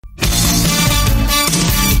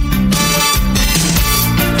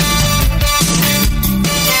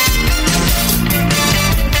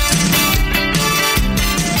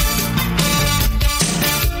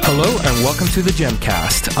welcome to the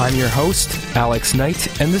Gemcast. I'm your host, Alex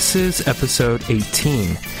Knight, and this is episode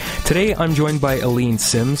 18. Today, I'm joined by Aline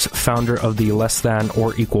Sims, founder of the Less Than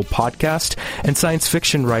or Equal podcast, and science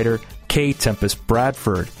fiction writer Kay Tempest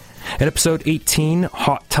Bradford. In episode 18,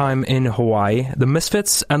 Hot Time in Hawaii, the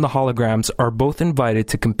Misfits and The Holograms are both invited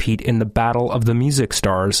to compete in the Battle of the Music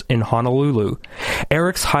Stars in Honolulu.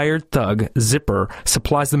 Eric's hired thug, Zipper,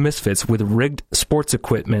 supplies the Misfits with rigged sports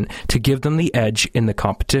equipment to give them the edge in the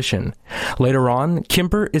competition. Later on,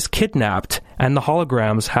 Kimber is kidnapped, and the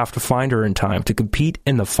Holograms have to find her in time to compete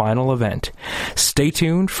in the final event. Stay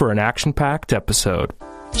tuned for an action-packed episode.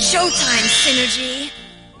 Showtime, Synergy!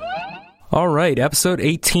 All right, episode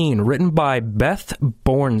 18, written by Beth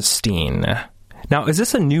Bornstein. Now, is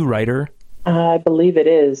this a new writer? I believe it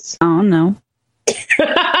is. Oh, no.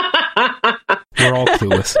 We're all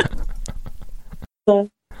clueless.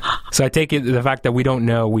 So I take it the fact that we don't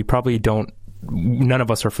know, we probably don't, none of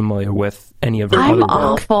us are familiar with any of her other work.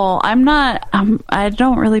 I'm awful. I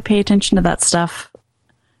don't really pay attention to that stuff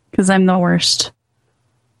because I'm the worst.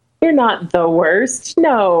 You're not the worst.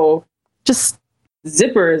 No. Just...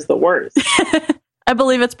 Zipper is the worst. I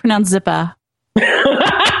believe it's pronounced Zippa.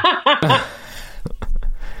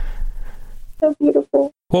 So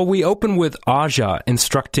beautiful. Well, we open with Aja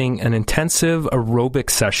instructing an intensive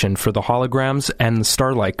aerobic session for the Holograms and the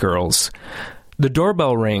Starlight Girls. The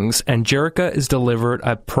doorbell rings, and Jerrica is delivered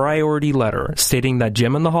a priority letter stating that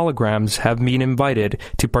Jim and the Holograms have been invited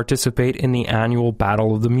to participate in the annual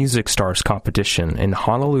Battle of the Music Stars competition in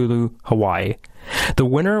Honolulu, Hawaii. The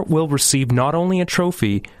winner will receive not only a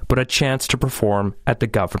trophy, but a chance to perform at the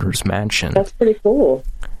governor's mansion. That's pretty cool.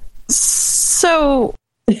 So,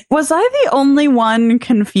 was I the only one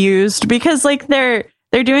confused? Because, like, they're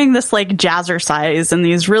doing this, like, jazzercise in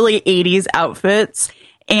these really 80s outfits,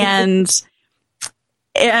 and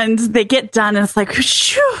they get done, and it's like,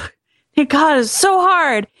 shoo, thank God, it's so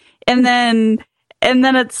hard. And then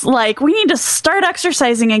it's like, we need to start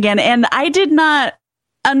exercising again. And I did not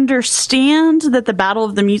understand that the Battle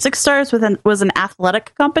of the Music Stars was an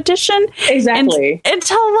athletic competition. Exactly.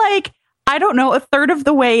 Until, like, I don't know, a third of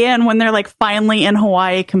the way in when they're, like, finally in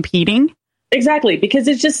Hawaii competing. Exactly, because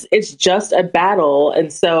it's just a battle.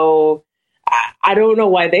 And so I don't know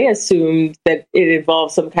why they assumed that it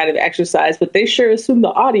involved some kind of exercise, but they sure assumed the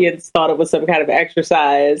audience thought it was some kind of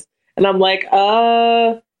exercise. And I'm like,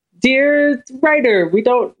 dear writer, we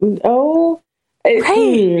don't know.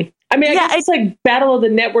 Right. I mean, I guess it's like Battle of the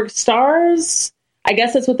Network Stars. I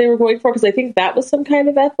guess that's what they were going for, because I think that was some kind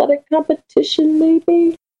of athletic competition,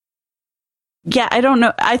 maybe. Yeah, I don't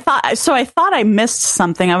know. I thought I missed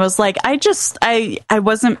something. I was like, I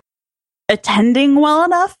wasn't attending well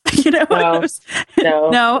enough, you know?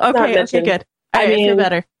 No. Okay, good. I feel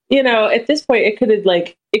better. You know, at this point, it could have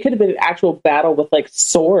been an actual battle with, like,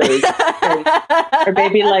 swords, or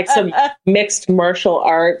maybe like some mixed martial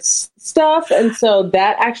arts stuff, and so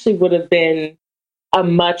that actually would have been a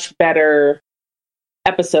much better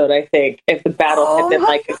episode, I think, if the battle had been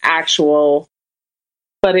like an actual.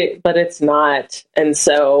 But it's not, and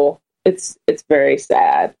so it's very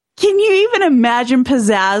sad. Can you even imagine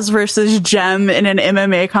Pizzazz versus Gem in an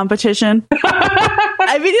MMA competition?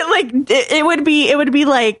 I mean, it would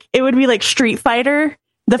be like Street Fighter,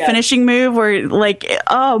 the finishing move, where, like,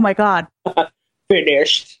 oh my God,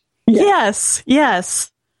 finished. Yeah.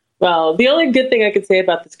 Yes. Well, the only good thing I could say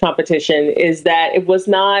about this competition is that it was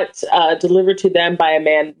not delivered to them by a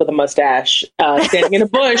man with a mustache standing in a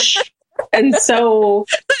bush. And so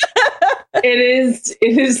it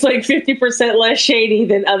is like 50% less shady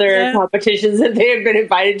than other competitions that they have been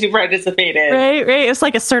invited to participate in. Right. It's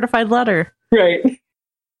like a certified letter. Right.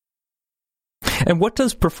 And what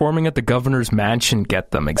does performing at the governor's mansion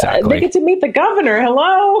get them exactly? They get to meet the governor.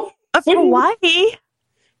 Hello? Of Hawaii?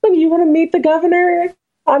 When you want to meet the governor,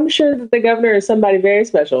 I'm sure that the governor is somebody very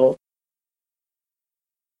special.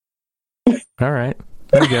 All right.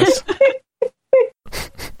 I guess.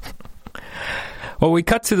 Well, we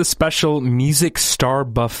cut to the special Music Star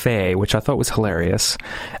Buffet, which I thought was hilarious,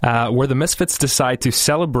 where the Misfits decide to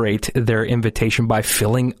celebrate their invitation by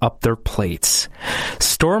filling up their plates.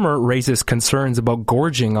 Stormer raises concerns about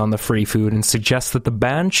gorging on the free food and suggests that the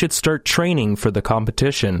band should start training for the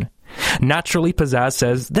competition. Naturally, Pizzazz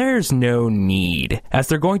says there's no need, as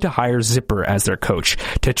they're going to hire Zipper as their coach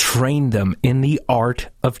to train them in the art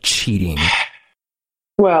of cheating.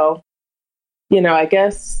 Well, I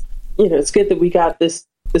guess... it's good that we got this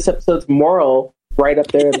episode's moral right up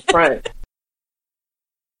there in the front.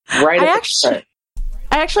 I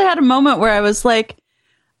actually had a moment where I was like,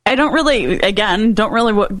 don't really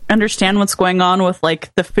understand what's going on with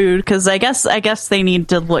like the food, because I guess they need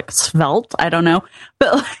to look svelte. I don't know,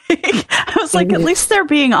 but like, I was like, at least they're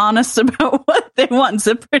being honest about what they want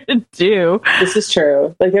Zipper to do. This is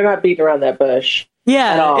true. Like, they're not beating around that bush.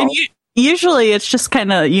 Yeah, at all. and usually it's just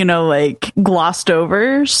kind of like glossed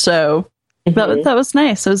over. So that was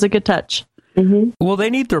nice. It was a good touch. Well, they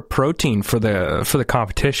need their protein for the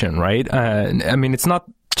competition, right? I mean, it's not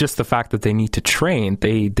just the fact that they need to train,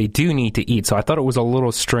 they do need to eat. So I thought it was a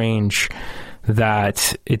little strange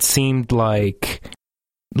that it seemed like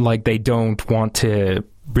they don't want to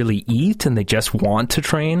really eat and they just want to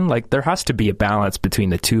train. Like, there has to be a balance between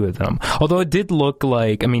the two of them. Although it did look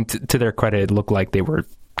like, I mean, to their credit, it looked like they were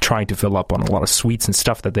trying to fill up on a lot of sweets and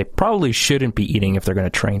stuff that they probably shouldn't be eating if they're going to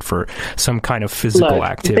train for some kind of physical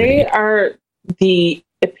activity. They are the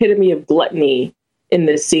epitome of gluttony in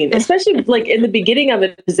this scene, especially like in the beginning of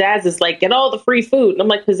it. Pizzazz is like, get all the free food. And I'm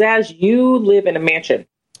like, Pizzazz, you live in a mansion.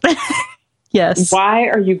 Yes. Why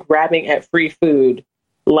are you grabbing at free food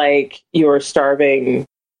like you're starving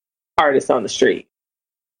artists on the street?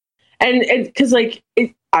 And because like,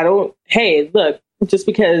 hey, look, just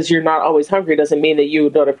because you're not always hungry doesn't mean that you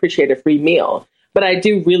don't appreciate a free meal. But I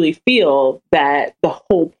do really feel that the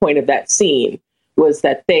whole point of that scene was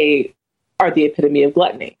that they are the epitome of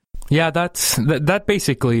gluttony. Yeah, that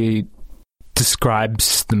basically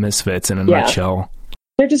describes the Misfits in a nutshell.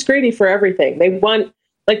 They're just greedy for everything. They want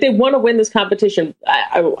to win this competition.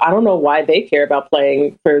 I don't know why they care about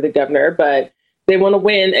playing for the governor, but they want to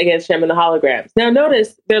win against Gem and the Holograms. Now,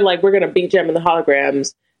 notice they're like, we're going to beat Gem and the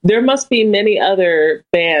Holograms. There must be many other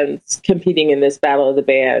bands competing in this battle of the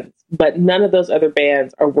bands, but none of those other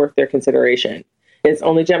bands are worth their consideration. It's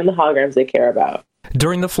only Gem and the Holograms they care about.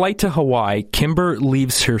 During the flight to Hawaii, Kimber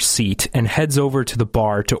leaves her seat and heads over to the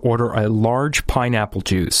bar to order a large pineapple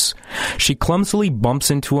juice. She clumsily bumps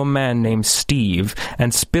into a man named Steve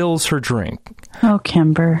and spills her drink. Oh,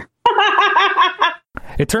 Kimber.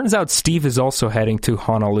 It turns out Steve is also heading to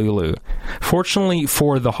Honolulu. Fortunately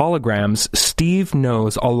for the Holograms, Steve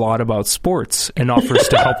knows a lot about sports and offers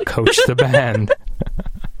to help coach the band.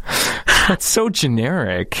 That's so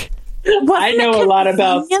generic. I know a lot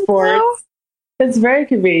about sports. Though? It's very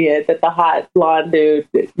convenient that the hot blonde dude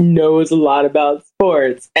knows a lot about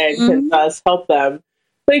sports and can thus help them.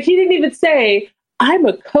 Like, he didn't even say, I'm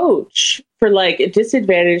a coach for like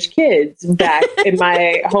disadvantaged kids back in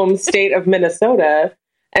my home state of Minnesota.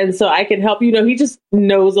 And so I can help you. He just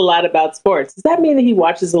knows a lot about sports. Does that mean that he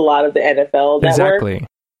watches a lot of the NFL network? Exactly.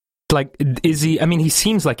 Like, is he? I mean, he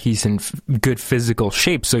seems like he's in good physical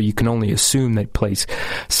shape, so you can only assume that he plays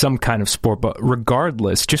some kind of sport. But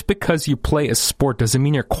regardless, just because you play a sport doesn't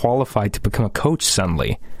mean you're qualified to become a coach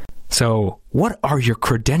suddenly. So, what are your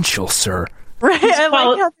credentials, sir? Right.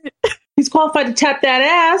 He's qualified to tap that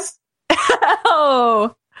ass.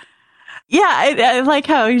 Oh. Yeah, I like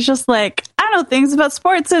how he's just like, I know things about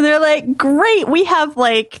sports. And they're like, great, we have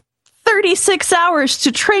like 36 hours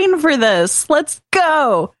to train for this. Let's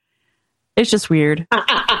go. It's just weird.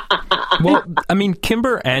 Well, I mean,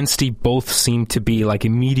 Kimber and Steve both seem to be like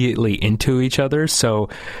immediately into each other. So,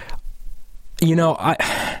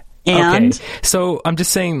 okay. So I'm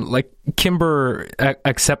just saying, like, Kimber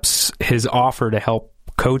accepts his offer to help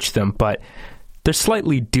coach them, but there's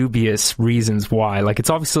slightly dubious reasons why. Like, it's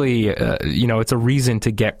obviously, it's a reason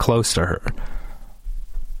to get close to her.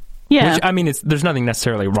 Yeah. Which, I mean, there's nothing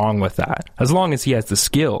necessarily wrong with that, as long as he has the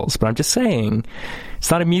skills. But I'm just saying, it's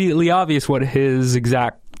not immediately obvious what his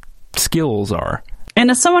exact skills are. And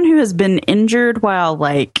as someone who has been injured while,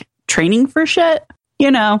 like, training for shit,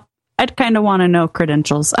 I'd kind of want to know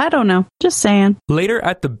credentials. I don't know. Just saying. Later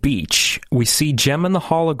at the beach, we see Gem and the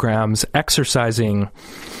Holograms exercising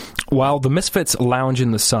while the Misfits lounge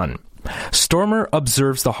in the sun. Stormer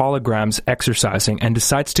observes the Holograms exercising and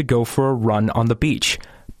decides to go for a run on the beach.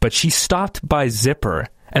 But she's stopped by Zipper.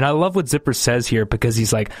 And I love what Zipper says here, because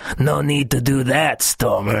he's like, no need to do that,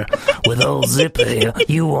 Stormer. With old Zipper here,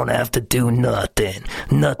 you won't have to do nothing.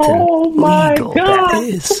 Nothing legal, that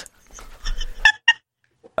is.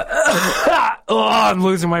 I'm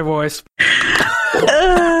losing my voice.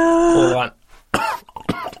 Hold on.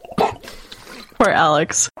 Poor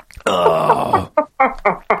Alex. Oh.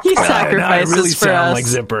 He sacrifices I really for sound us. like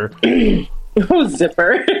Zipper. Oh,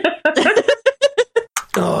 Zipper.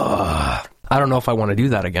 I don't know if I want to do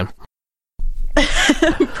that again.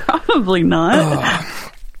 Probably not.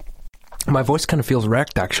 My voice kind of feels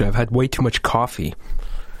wrecked, actually. I've had way too much coffee.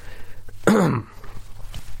 Maybe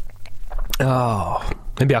I'll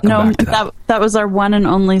come back to that. That was our one and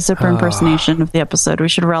only Zipper impersonation of the episode. We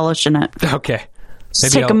should relish in it. Okay.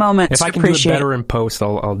 Just take a moment if to I can do it appreciate better in post,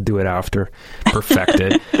 I'll do it after. Perfect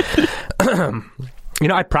it.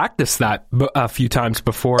 I practiced that a few times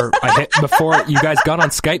before you guys got on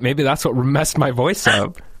Skype. Maybe that's what messed my voice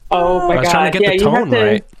up. Oh my I was god! trying to get the tone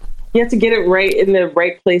right. You have to get it right in the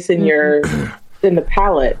right place in your in the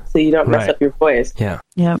palate, so you don't mess up your voice. Yeah.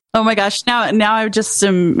 Yeah. Oh my gosh! Now I just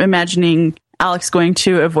am imagining Alex going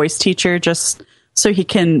to a voice teacher just so he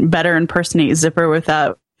can better impersonate Zipper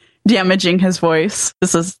without damaging his voice.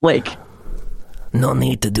 This is like, no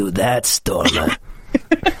need to do that, Stormer.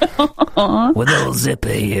 With old Zipper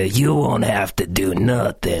here, you won't have to do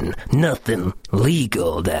nothing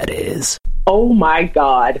legal, that is. Oh my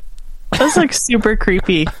god. That's like super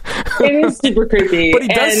creepy. It is super creepy. But he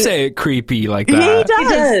does say it creepy like that. He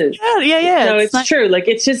does. Yeah. No, it's true. Like,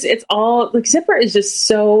 it's all, like, Zipper is just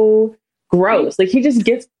so gross. Like, he just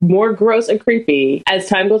gets more gross and creepy as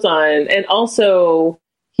time goes on. And also,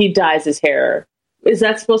 he dyes his hair. Is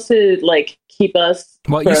that supposed to, like, keep us?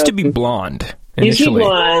 Well, it used to be blonde initially. Used to be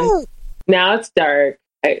blonde. Now it's dark.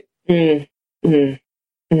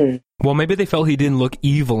 Well, maybe they felt he didn't look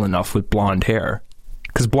evil enough with blonde hair.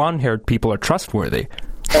 Because blonde-haired people are trustworthy.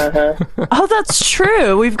 Oh, that's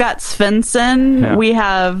true. We've got Svensson. Yeah. We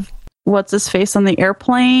have what's his face on the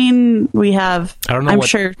airplane. We have. I don't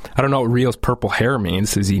know what Rio's purple hair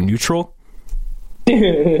means. Is he neutral?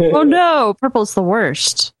 Oh no, purple's the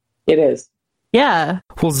worst. It is. Yeah.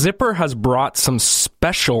 Well, Zipper has brought some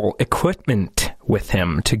special equipment with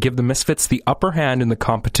him to give the Misfits the upper hand in the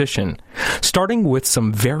competition, starting with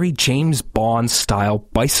some very James Bond-style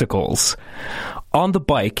bicycles. On the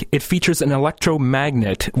bike, it features an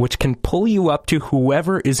electromagnet which can pull you up to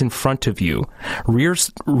whoever is in front of you,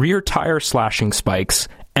 rear tire slashing spikes,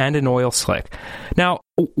 and an oil slick. Now,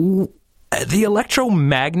 the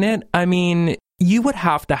electromagnet, I mean, you would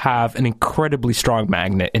have to have an incredibly strong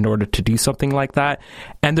magnet in order to do something like that,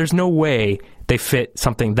 and there's no way they fit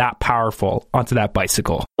something that powerful onto that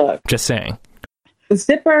bicycle. Look, just saying.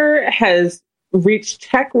 Zipper has reached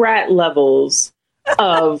tech rat levels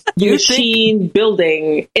of machine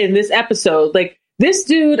building in this episode. Like, this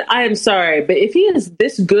dude, I am sorry, but if he is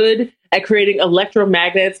this good at creating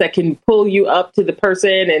electromagnets that can pull you up to the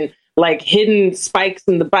person and like hidden spikes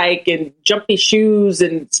in the bike and jumpy shoes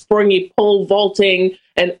and springy pole vaulting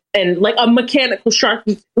and like a mechanical shark,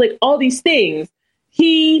 like all these things,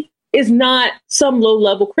 he is not some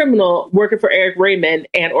low-level criminal working for Eric Raymond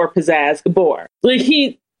and or Pizzazz Gabor. Like,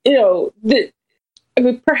 he,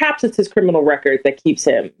 perhaps it's his criminal record that keeps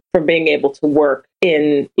him from being able to work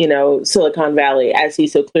in, Silicon Valley as he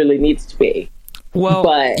so clearly needs to be. Well,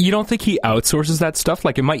 but you don't think he outsources that stuff?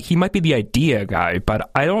 Like, he might be the idea guy, but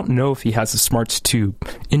I don't know if he has the smarts to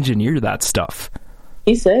engineer that stuff.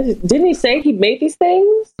 Didn't he say he made these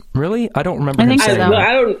things? Really? I don't remember him saying that.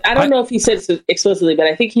 I don't know if he said it explicitly, but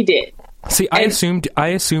I think he did. See, I assumed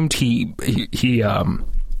he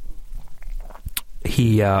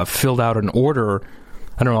filled out an order,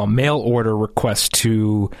 I don't know, a mail order request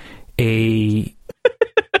to a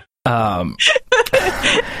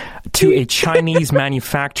to a Chinese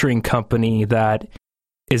manufacturing company that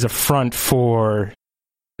is a front for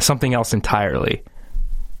something else entirely.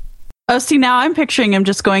 Oh, see, now I'm picturing him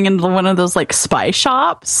just going into one of those like spy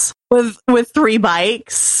shops with 3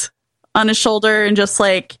 bikes on his shoulder and just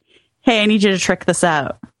like, hey, I need you to trick this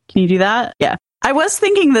out. Can you do that? Yeah. I was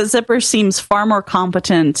thinking that Zipper seems far more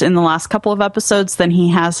competent in the last couple of episodes than he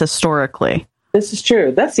has historically. This is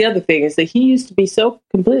true. That's the other thing, is that he used to be so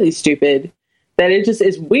completely stupid that it just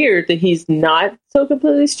is weird that he's not so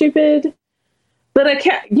completely stupid. But I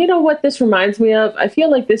can't, you know what this reminds me of? I feel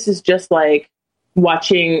like this is just like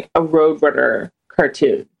watching a Roadrunner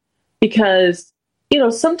cartoon. Because,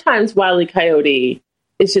 sometimes Wile E. Coyote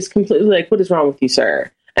is just completely like, what is wrong with you, sir?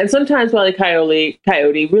 And sometimes Wile E.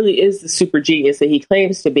 Coyote really is the super genius that he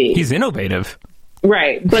claims to be. He's innovative.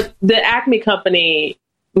 Right. But the Acme company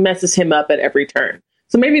messes him up at every turn.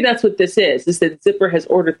 So maybe that's what this is that Zipper has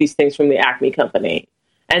ordered these things from the Acme company.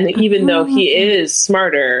 And even though he is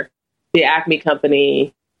smarter, the Acme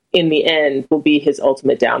company, in the end, will be his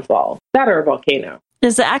ultimate downfall. That or a volcano.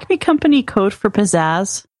 Is the Acme company code for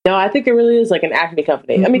pizzazz? No, I think it really is like an Acme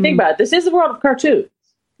company. Mm-hmm. I mean, think about it. This is the world of cartoons.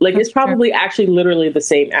 Like, that's it's probably actually literally the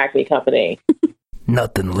same Acme company.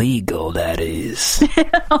 Nothing legal, that is.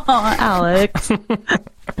 Oh, Alex.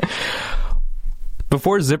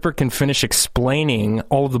 Before Zipper can finish explaining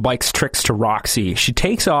all of the bike's tricks to Roxy, she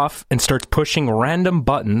takes off and starts pushing random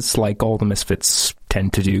buttons, like all the Misfits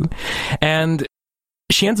tend to do, and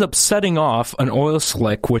she ends up setting off an oil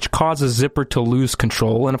slick, which causes Zipper to lose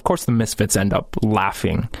control, and of course the Misfits end up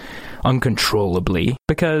laughing uncontrollably,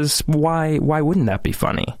 because why wouldn't that be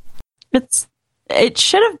funny? It's it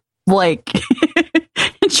should have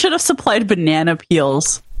it should have supplied banana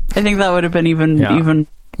peels. I think that would have been even.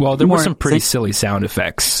 Well, there were some pretty insane. silly sound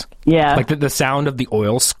effects. Yeah, like the sound of the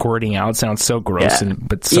oil squirting out sounds so gross,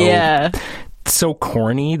 but so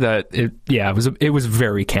corny that it was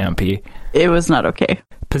very campy. It was not okay.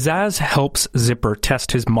 Pizzazz helps Zipper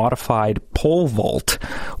test his modified pole vault,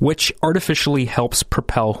 which artificially helps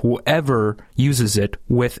propel whoever uses it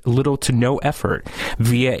with little to no effort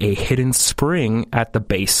via a hidden spring at the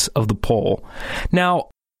base of the pole. Now,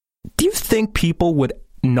 do you think people would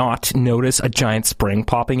not notice a giant spring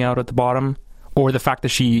popping out at the bottom? Or the fact that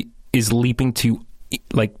she is leaping to,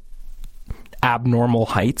 like, abnormal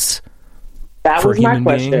heights? That was my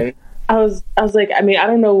question. I was like, I mean, I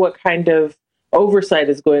don't know what kind of oversight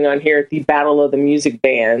is going on here at the Battle of the Music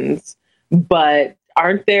Bands, but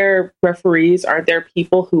aren't there referees? Aren't there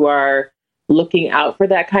people who are looking out for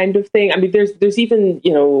that kind of thing? I mean, there's even,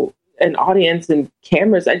 an audience and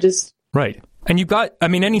cameras. Right. And you've got, I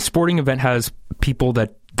mean, any sporting event has people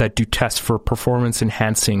that do tests for performance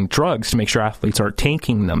enhancing drugs to make sure athletes aren't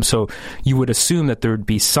taking them. So you would assume that there would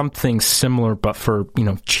be something similar, but for,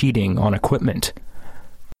 cheating on equipment.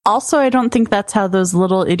 Also, I don't think that's how those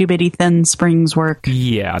little itty bitty thin springs work.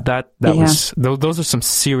 Yeah, that was, those are some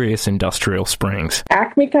serious industrial springs.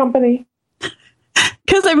 Acme Company.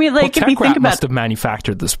 Because, I mean, like, if you think about must have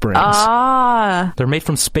manufactured the springs. They're made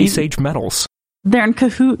from space age metals. They're in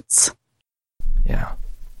cahoots. Yeah.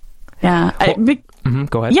 Yeah.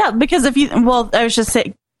 Go ahead. Yeah, because I was just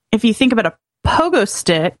saying, if you think about a pogo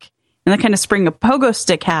stick and the kind of spring a pogo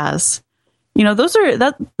stick has,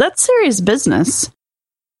 that's serious business.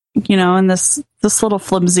 And this little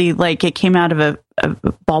flimsy, like it came out of a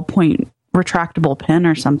ballpoint retractable pen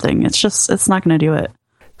or something. It's not going to do it.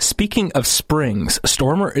 Speaking of springs,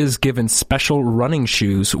 Stormer is given special running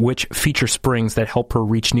shoes which feature springs that help her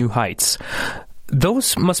reach new heights.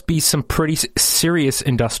 Those must be some pretty serious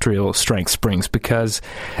industrial strength springs because,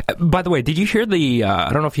 by the way, did you hear the,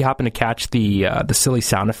 I don't know if you happen to catch the silly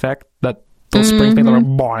sound effect that those springs make, like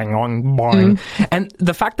boing, boing. And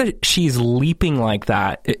the fact that she's leaping like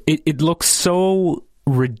that, it looks so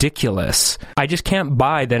ridiculous. I just can't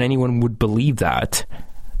buy that anyone would believe that.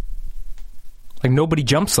 Like, nobody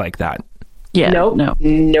jumps like that. Yeah, nope, no.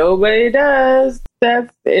 Nobody does.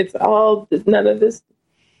 It's all, none of this,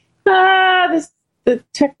 the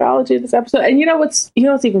technology of this episode. And what's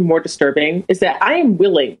even more disturbing is that I am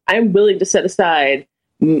willing to set aside,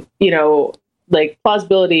 like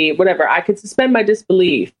plausibility, whatever. I could suspend my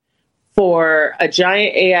disbelief for a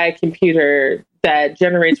giant AI computer that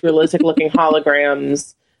generates realistic looking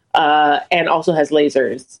holograms and also has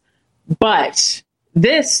lasers. But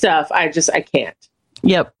this stuff, I can't.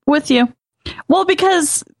 Yep, with you. Well,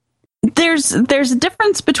 because there's a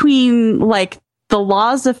difference between like the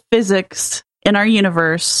laws of physics in our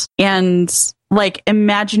universe and like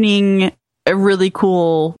imagining a really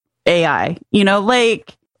cool AI,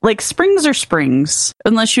 like springs are springs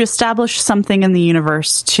unless you establish something in the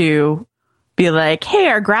universe to be like, hey,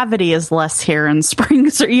 our gravity is less here and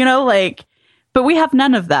springs are, but we have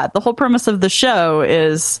none of that. The whole premise of the show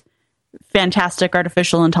is fantastic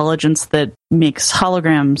artificial intelligence that makes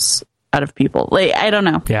holograms out of people. Like, I don't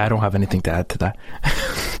know. Yeah, I don't have anything to add to that.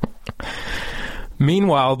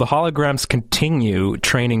 Meanwhile, the holograms continue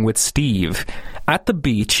training with Steve. At the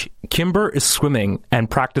beach, Kimber is swimming and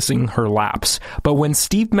practicing her laps. But when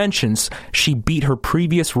Steve mentions she beat her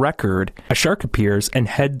previous record, a shark appears and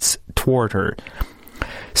heads toward her.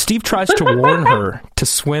 Steve tries to warn her to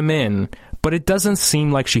swim in, but it doesn't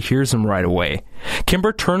seem like she hears him right away.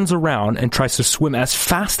 Kimber turns around and tries to swim as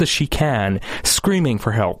fast as she can, screaming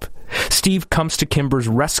for help. Steve comes to Kimber's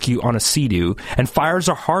rescue on a Sea-Doo and fires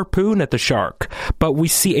a harpoon at the shark, but we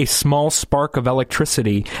see a small spark of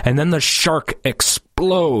electricity, and then the shark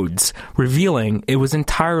explodes, revealing it was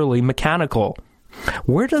entirely mechanical.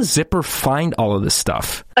 Where does Zipper find all of this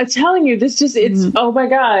stuff? I'm telling you, oh my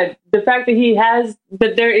God, the fact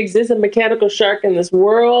that there exists a mechanical shark in this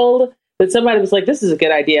world, that somebody was like, this is a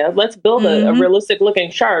good idea. Let's build a realistic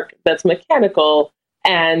looking shark that's mechanical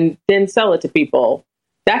and then sell it to people.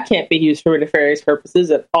 That can't be used for nefarious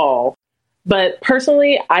purposes at all. But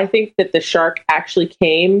personally, I think that the shark actually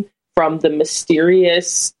came from the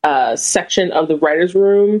mysterious section of the writer's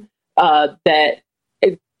room that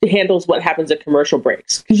it handles what happens at commercial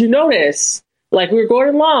breaks. Because you notice, like, we were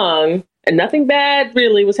going along and nothing bad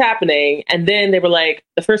really was happening. And then they were like,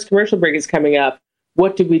 the first commercial break is coming up.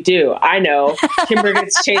 What do we do? I know. Kimber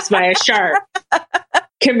gets chased by a shark.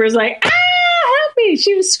 Kimber's like, help me.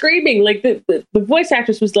 She was screaming. Like the voice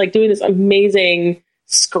actress was like doing this amazing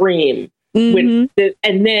scream. And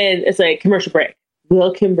then it's like commercial break.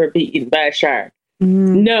 Will Kimber be eaten by a shark?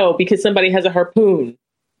 No, because somebody has a harpoon.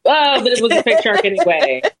 Oh, but it was a fake shark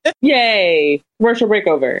anyway. Yay. Commercial break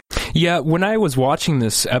over. Yeah, when I was watching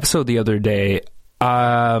this episode the other day,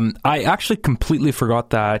 I actually completely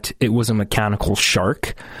forgot that it was a mechanical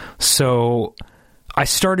shark. So I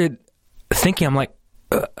started thinking, I'm like,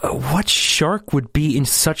 what shark would be in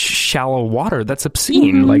such shallow water? That's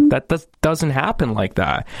obscene. Like, that doesn't happen like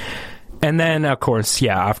that. And then, of course,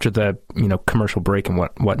 yeah, after the commercial break and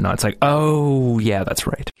whatnot, it's like, oh, yeah, that's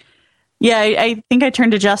right. Yeah, I think I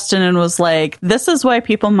turned to Justin and was like, this is why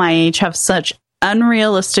people my age have such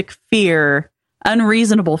unrealistic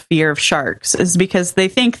unreasonable fear of sharks, is because they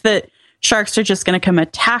think that sharks are just going to come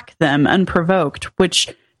attack them unprovoked,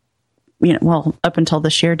 which, up until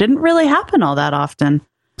this year, didn't really happen all that often.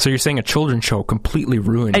 So you're saying a children's show completely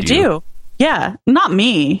ruined you? I do. Yeah, not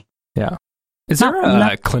me. Yeah. Is there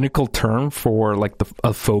a clinical term for like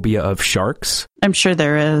a phobia of sharks? I'm sure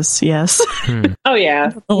there is, yes. Oh, yeah. I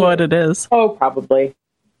don't know what it is. Oh, probably.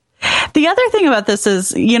 The other thing about this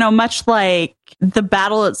is, much like the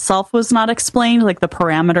battle itself was not explained, like the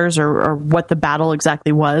parameters or what the battle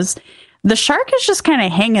exactly was, the shark is just kind of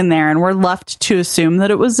hanging there and we're left to assume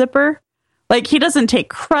that it was Zipper. Like, he doesn't take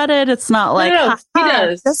credit. It's not like... No, he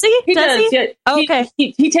does. Does he? He does. He? Yeah. Okay.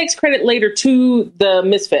 He takes credit later to the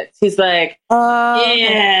Misfits. He's like,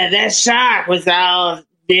 yeah, that shark was all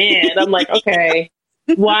dead. I'm like, okay.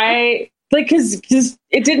 Why? Like, because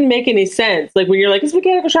it didn't make any sense. Like, when you're like, it's a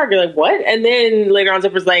mechanical shark, you're like, what? And then later on,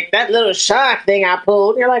 Zipper's like, that little shark thing I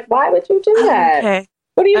pulled. You're like, why would you do that? Okay.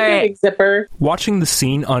 What are you doing, Zipper? Watching the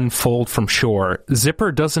scene unfold from shore,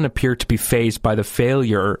 Zipper doesn't appear to be fazed by the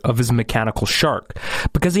failure of his mechanical shark,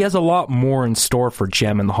 because he has a lot more in store for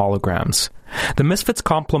Jem and the holograms. The Misfits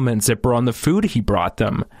compliment Zipper on the food he brought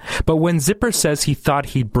them, but when Zipper says he thought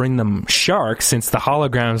he'd bring them shark since the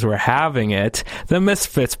holograms were having it, the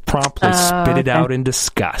Misfits promptly spit it out in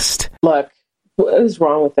disgust. Look, what is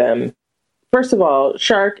wrong with them? First of all,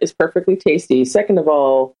 shark is perfectly tasty. Second of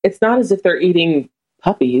all, it's not as if they're eating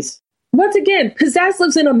puppies. Once again, Pizzazz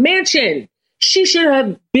lives in a mansion. She should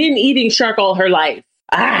have been eating shark all her life.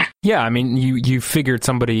 Yeah, I mean, you figured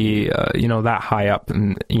somebody that high up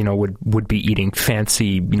and would be eating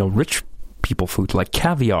fancy rich people food like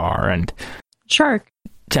caviar and shark.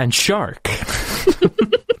 That's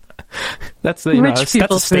that's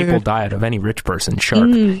a staple diet of any rich person. Shark.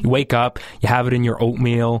 You wake up, you have it in your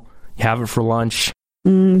oatmeal, you have it for lunch.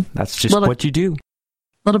 That's just what you do.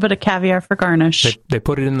 A little bit of caviar for garnish. They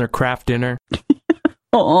put it in their craft dinner.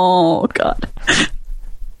 Oh, God.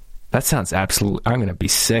 That sounds absolutely... I'm going to be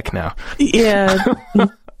sick now. Yeah.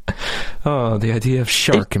 Oh, the idea of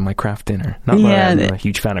shark in my craft dinner. Not that I'm a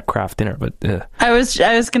huge fan of craft dinner, but... I was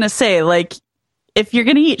going to say, like, if you're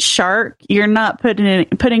going to eat shark, you're not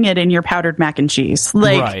putting it in your powdered mac and cheese.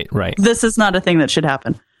 Like, right. This is not a thing that should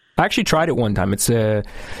happen. I actually tried it one time. It's a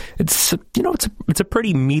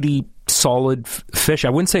pretty meaty, solid fish. I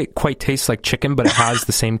wouldn't say it quite tastes like chicken, but it has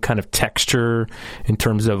the same kind of texture in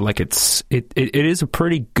terms of like it is a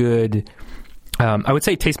pretty good. I would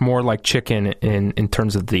say it tastes more like chicken in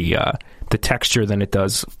terms of the texture than it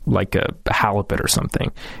does like a halibut or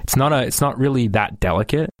something. It's not really that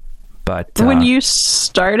delicate. But when you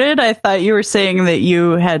started, I thought you were saying that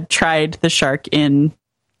you had tried the shark in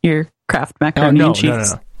your Kraft macaroni and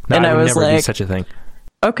cheese. No, and I would was never like, do such a thing.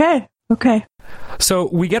 Okay. So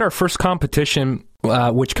we get our first competition,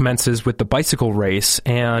 which commences with the bicycle race,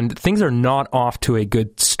 and things are not off to a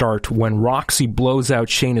good start when Roxy blows out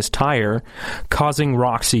Shayna's tire, causing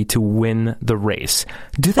Roxy to win the race.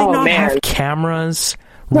 Do they have cameras?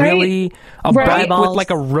 Right? Really? A bike with like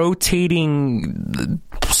a rotating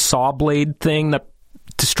saw blade thing that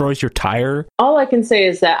destroys your tire? All I can say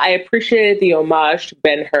is that I appreciated the homage to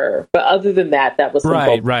Ben-Hur, but other than that was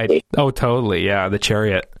right. Oh, totally. Yeah, the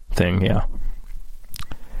chariot thing. Yeah.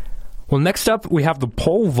 Well, next up, we have the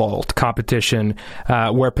pole vault competition,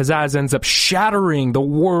 where Pizzazz ends up shattering the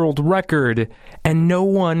world record, and no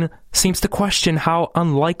one seems to question how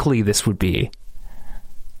unlikely this would be.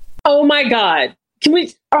 Oh my God. Can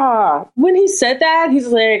we... when he said that, he's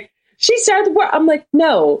like, she started the world. I'm like,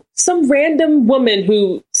 no, some random woman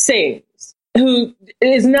who sings, who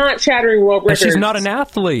is not shattering world records. She's not an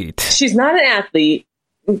athlete. She's not an athlete.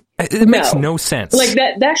 It makes no sense. Like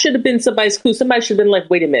that should have been somebody's clue. Somebody should have been like,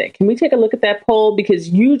 wait a minute, can we take a look at that poll? Because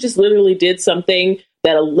you just literally did something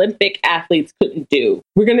that Olympic athletes couldn't do.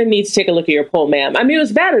 We're going to need to take a look at your poll, ma'am. I mean, it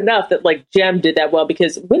was bad enough that like Jem did that well,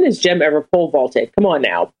 because when has Jem ever pole vaulted? Come on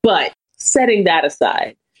now. But setting that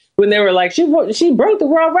aside, when they were like, she broke the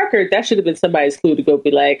world record, that should have been somebody's clue to go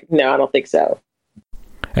be like, no, I don't think so.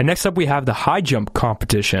 And next up, we have the high jump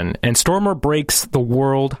competition, and Stormer breaks the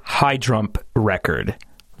world high jump record.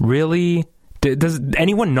 Really? Does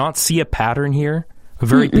anyone not see a pattern here? A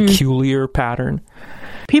very peculiar pattern?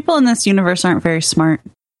 People in this universe aren't very smart.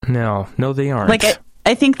 No, they aren't. Like,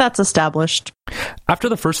 I think that's established. After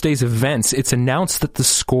the first day's events, it's announced that the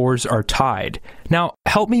scores are tied. Now,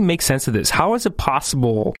 help me make sense of this. How is it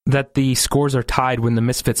possible that the scores are tied when the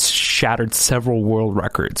Misfits shattered several world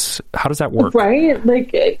records? How does that work? Right?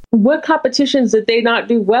 Like, what competitions did they not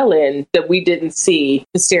do well in that we didn't see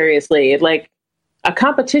mysteriously? Like, a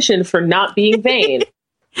competition for not being vain.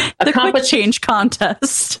 The quick change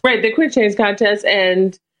contest. Right, the quick change contest,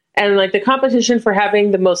 and like the competition for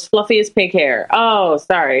having the most fluffiest pink hair. Oh,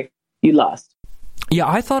 sorry, you lost. Yeah,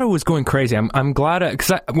 I thought it was going crazy. I'm glad,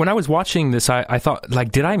 because when I was watching this, I thought,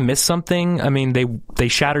 like, did I miss something? I mean, they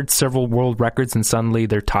shattered several world records and suddenly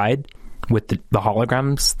they're tied with the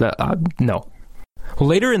holograms. No. Well,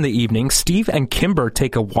 later in the evening, Steve and Kimber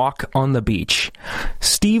take a walk on the beach.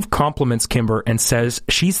 Steve compliments Kimber and says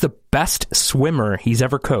she's the best swimmer he's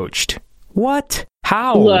ever coached. What?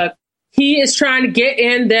 How? Look, he is trying to get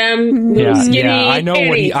in them skinny I know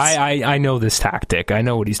panties. I know this tactic. I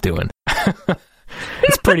know what he's doing.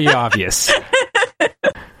 It's pretty obvious.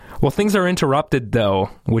 Well, things are interrupted, though,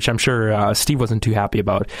 which I'm sure Steve wasn't too happy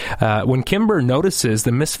about, when Kimber notices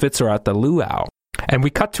the Misfits are at the luau. And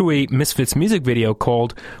we cut to a Misfits music video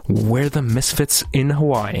called We're the Misfits in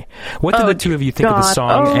Hawaii. What did the two of you think of the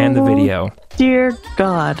song and the video? Dear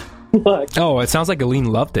God. Look. Oh, it sounds like Aline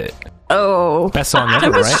loved it. Oh. Best song ever, I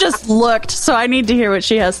was right? just looked, so I need to hear what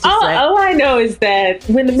she has to say. All I know is that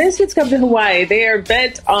when the Misfits come to Hawaii, they are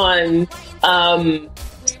bent on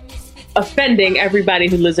offending everybody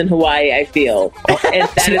who lives in Hawaii, I feel. And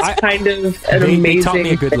that is kind of an amazing... They taught me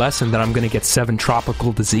a good lesson that I'm going to get 7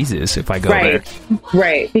 tropical diseases if I go there.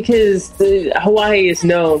 Right, because Hawaii is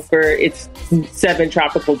known for its 7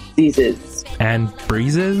 tropical diseases. And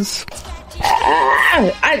breezes?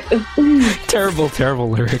 Terrible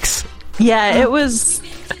lyrics. Yeah, it was...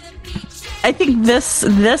 I think this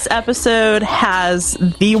episode has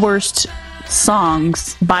the worst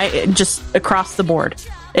songs by just across the board.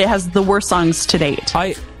 It has the worst songs to date.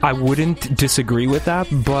 I wouldn't disagree with that,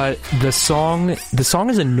 but the song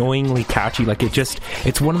is annoyingly catchy. Like,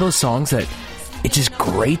 it's one of those songs that it just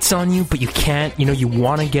grates on you, but you can't, you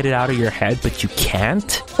want to get it out of your head, but you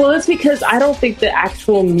can't. Well, it's because I don't think the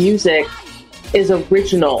actual music is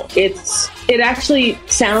original. It actually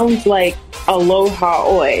sounds like Aloha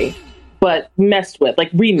Oi, but messed with,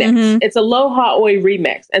 like remix. Mm-hmm. It's Aloha Oi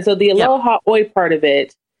remix. And so the Aloha Oi part of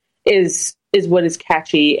it is what is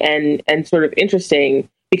catchy and sort of interesting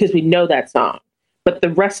because we know that song. But the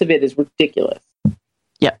rest of it is ridiculous.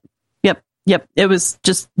 Yep. It was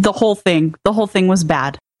just the whole thing. The whole thing was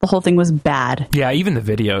bad. Yeah, even the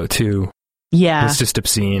video too. Yeah. It's just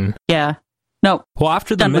obscene. Yeah. No. Well,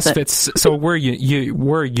 after the Misfits, so we're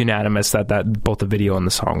unanimous that both the video and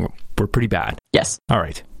the song were pretty bad. Yes. All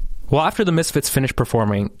right. Well, after the Misfits finish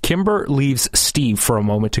performing, Kimber leaves Steve for a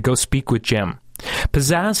moment to go speak with Jim.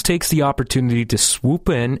 Pizzazz takes the opportunity to swoop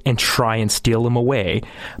in and try and steal him away,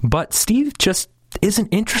 but Steve just isn't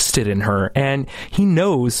interested in her, and he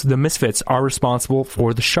knows the Misfits are responsible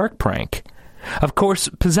for the shark prank. Of course,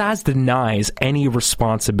 Pizzazz denies any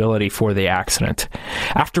responsibility for the accident.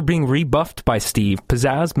 After being rebuffed by Steve,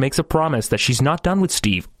 Pizzazz makes a promise that she's not done with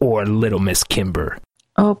Steve or Little Miss Kimber.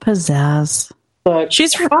 Oh, Pizzazz. But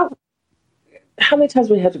how many times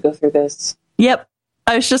we had to go through this? Yep.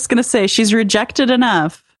 I was just going to say, she's rejected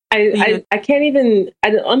enough. I can't even, I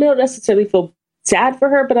don't necessarily feel sad for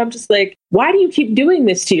her, but I'm just like, why do you keep doing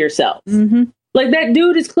this to yourself? Mm-hmm. Like, that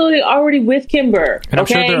dude is clearly already with Kimber. And I'm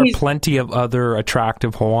sure there are plenty of other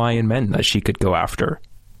attractive Hawaiian men that she could go after.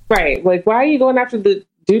 Right. Like, why are you going after the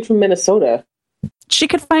dude from Minnesota? She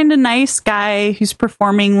could find a nice guy who's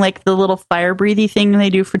performing, like, the little fire breathy thing they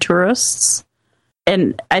do for tourists.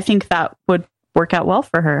 And I think that would work out well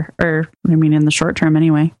for her. Or, I mean, in the short term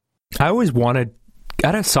anyway. I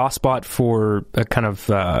had a soft spot for a kind of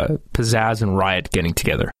Pizzazz and Riot getting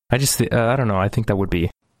together. I don't know. I think that would be...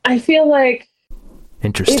 I feel like...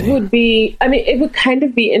 interesting. It would be... I mean, it would kind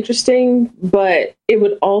of be interesting, but it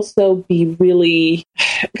would also be really...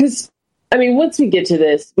 Because, I mean, once we get to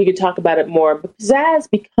this, we could talk about it more, but Pizzazz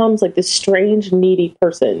becomes like this strange, needy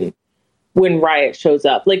person when Riot shows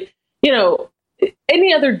up. Like,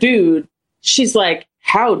 any other dude, she's like,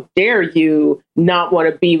 how dare you not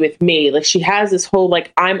want to be with me? Like, she has this whole,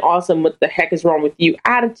 like, I'm awesome, what the heck is wrong with you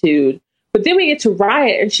attitude. But then we get to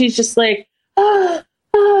Riot, and she's just like,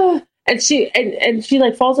 and she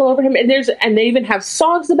like falls all over him. And they even have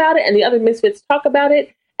songs about it, and the other Misfits talk about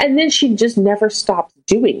it. And then she just never stops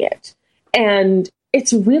doing it. And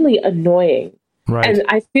it's really annoying. Right. And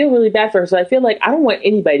I feel really bad for her. So I feel like I don't want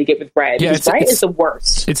anybody to get with Riot. Because Riot is the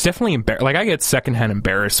worst. It's definitely like I get secondhand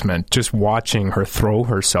embarrassment just watching her throw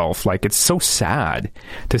herself. Like, it's so sad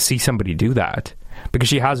to see somebody do that because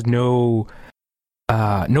she has no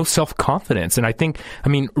self-confidence. And I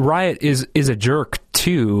mean, Riot is a jerk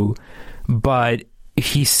too, but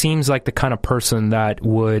he seems like the kind of person that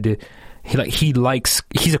would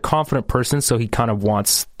he's a confident person, so he kind of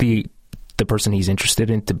wants the person he's interested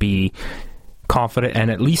in to be confident and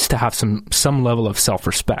at least to have some level of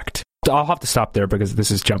self-respect. I'll have to stop there because this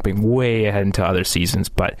is jumping way ahead into other seasons,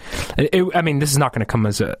 but I mean, this is not going to come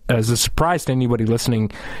as a surprise to anybody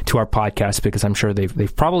listening to our podcast because I'm sure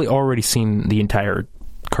they've probably already seen the entire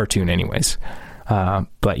cartoon anyways.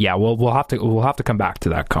 But yeah, we'll have to come back to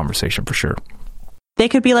that conversation for sure. They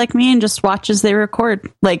could be like me and just watch as they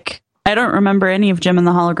record. Like, I don't remember any of Jim and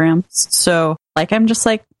the Holograms, so like I'm just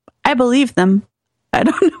like, I believe them. I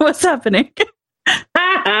don't know what's happening.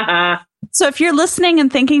 So if you're listening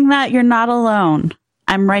and thinking that, you're not alone.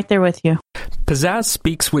 I'm right there with you. Pizzazz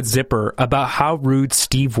speaks with Zipper about how rude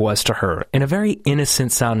Steve was to her in a very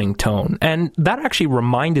innocent-sounding tone, and that actually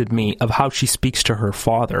reminded me of how she speaks to her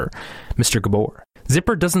father, Mr. Gabor.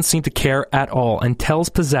 Zipper doesn't seem to care at all and tells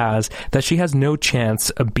Pizzazz that she has no chance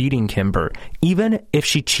of beating Kimber, even if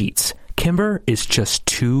she cheats. Kimber is just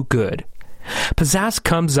too good. Pizzazz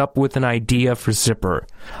comes up with an idea for Zipper.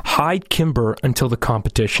 Hide Kimber until the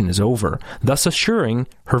competition is over, thus assuring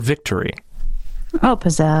her victory. Oh,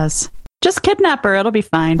 Pizzazz. Just kidnap her. It'll be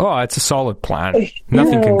fine. Oh, it's a solid plan.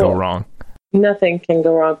 Nothing can go wrong. Nothing can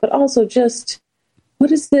go wrong. But also just,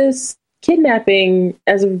 what is this? Kidnapping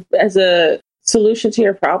as a solution to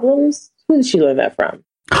your problems? Who did she learn that from?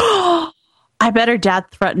 I bet her dad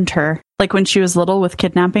threatened her, like when she was little with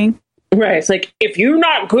kidnapping. Right. It's like, if you're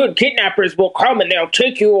not good, kidnappers will come and they'll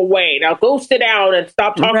take you away. Now go sit down and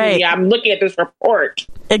stop talking to me. I'm looking at this report.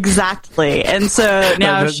 Exactly. And so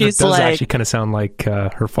now she's that does like... actually kind of sound like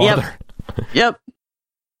her father. Yep.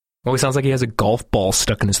 Well, he sounds like he has a golf ball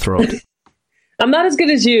stuck in his throat. I'm not as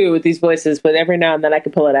good as you with these voices, but every now and then I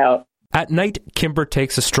can pull it out. At night, Kimber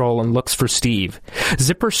takes a stroll and looks for Steve.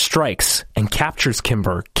 Zipper strikes and captures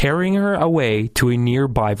Kimber, carrying her away to a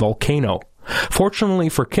nearby volcano. Fortunately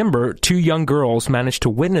for Kimber, two young girls managed to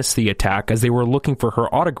witness the attack as they were looking for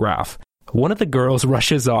her autograph. One of the girls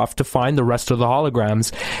rushes off to find the rest of the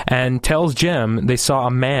holograms and tells Jim they saw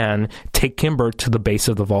a man take Kimber to the base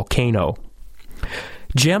of the volcano.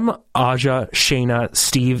 Jim, Aja, Shayna,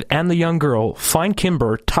 Steve, and the young girl find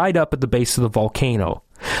Kimber tied up at the base of the volcano.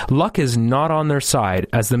 Luck is not on their side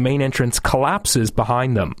as the main entrance collapses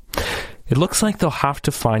behind them. It looks like they'll have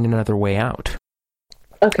to find another way out.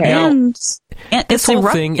 Okay. And this whole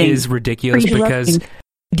thing is ridiculous because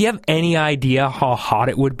do you have any idea how hot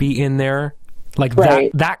it would be in there? Like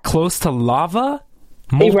that close to lava?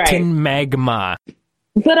 Molten magma.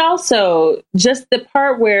 But also, just the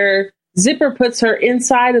part where Zipper puts her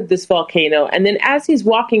inside of this volcano, and then as he's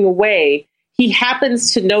walking away, he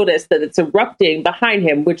happens to notice that it's erupting behind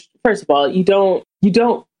him, which, first of all, you don't,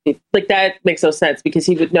 like, that makes no sense because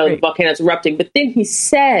he would know the volcano's erupting. But then he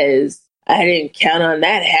says, I didn't count on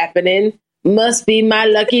that happening. Must be my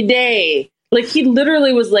lucky day. Like, he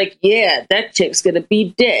literally was like, yeah, that chick's gonna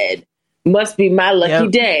be dead. Must be my lucky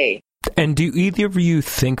day. And do either of you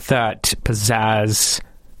think that Pizzazz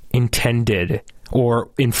intended or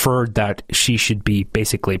inferred that she should be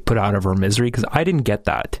basically put out of her misery? Because I didn't get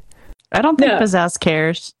that. I don't think Pizzazz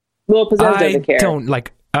cares. Well, Pizzazz doesn't care.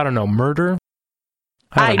 I don't know, murder?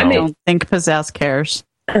 I don't think Pizzazz cares.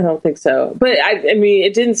 I don't think so. But I mean,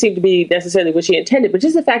 it didn't seem to be necessarily what she intended, but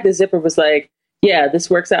just the fact that Zipper was like, yeah, this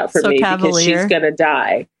works out for me because she's going to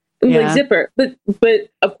die. Like, Zipper. But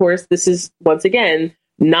of course, this is, once again,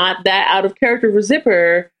 not that out of character for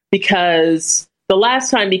Zipper, because the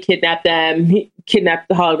last time he kidnapped them, he kidnapped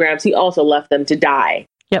the holograms, he also left them to die.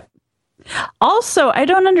 Yep. Also, I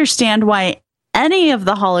don't understand why any of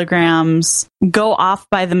the holograms go off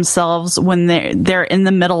by themselves when they're in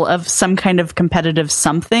the middle of some kind of competitive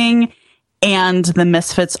something and the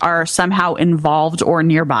Misfits are somehow involved or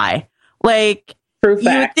nearby. Like, you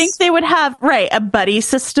would think they would have, a buddy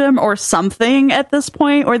system or something at this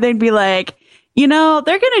point, or they'd be like, they're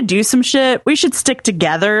going to do some shit. We should stick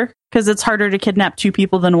together because it's harder to kidnap two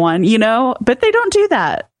people than one, But they don't do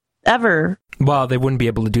that, ever. Well, they wouldn't be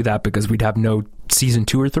able to do that because we'd have no season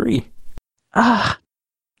 2 or 3.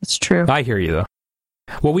 That's true. I hear you, though.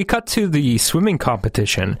 Well, we cut to the swimming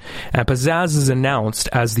competition, and Pizzazz is announced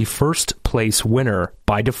as the first place winner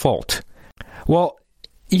by default. Well,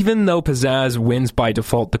 even though Pizzazz wins by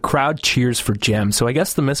default, the crowd cheers for Jem, so I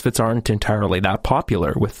guess the Misfits aren't entirely that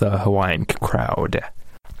popular with the Hawaiian crowd.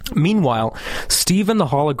 Meanwhile, Steve and the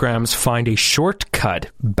Holograms find a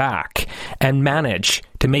shortcut back and manage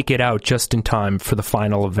to make it out just in time for the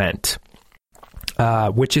final event,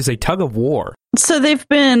 which is a tug of war. So they've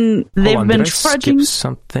been trudging. Skip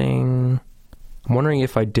something. I'm wondering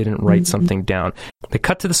if I didn't write something down. They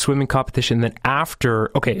cut to the swimming competition, then after...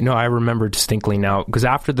 Okay, no, I remember distinctly now, because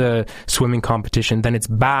after the swimming competition, then it's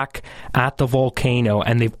back at the volcano,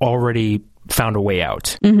 and they've already found a way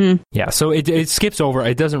out. Mm-hmm. Yeah, so it skips over.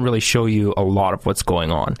 It doesn't really show you a lot of what's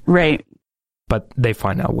going on. Right. But they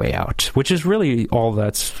find a way out, which is really all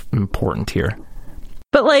that's important here.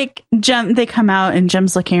 But, like, Jem, they come out and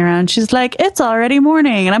Jem's looking around. She's like, it's already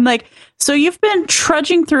morning. And I'm like, so you've been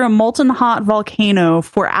trudging through a molten hot volcano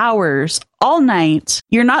for hours, all night.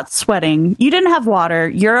 You're not sweating. You didn't have water.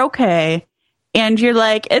 You're okay. And you're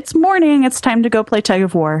like, it's morning. It's time to go play tug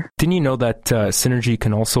of war. Didn't you know that Synergy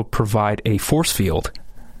can also provide a force field?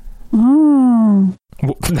 Oh.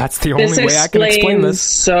 Well, that's the only way I can explain this.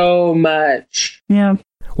 So much. Yeah.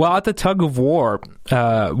 Well, at the tug of war,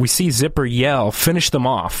 we see Zipper yell, finish them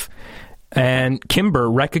off. And Kimber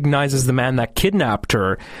recognizes the man that kidnapped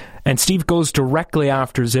her, and Steve goes directly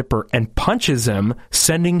after Zipper and punches him,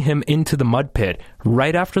 sending him into the mud pit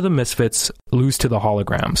right after the Misfits lose to the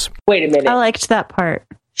Holograms. Wait a minute. I liked that part.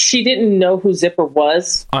 She didn't know who Zipper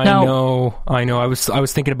was? I know. I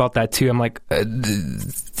was thinking about that too. I'm like,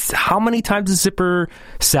 how many times does Zipper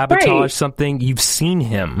sabotage something? You've seen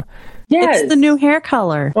him. Yes. It's the new hair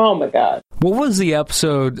color. Oh my God. What was the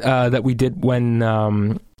episode that we did when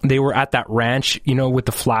they were at that ranch, with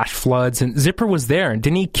the flash floods, and Zipper was there, and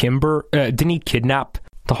didn't he kidnap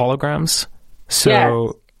the Holograms? So yes.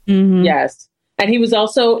 Mm-hmm. Yes. And he was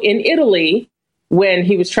also in Italy when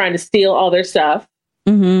he was trying to steal all their stuff.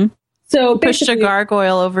 Mm-hmm. So pushed a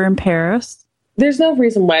gargoyle over in Paris. There's no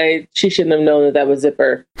reason why she shouldn't have known that was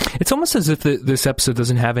Zipper. It's almost as if this episode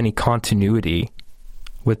doesn't have any continuity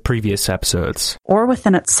with previous episodes. Or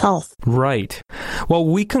within itself. Right. Well,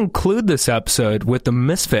 we conclude this episode with the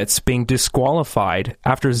Misfits being disqualified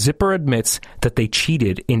after Zipper admits that they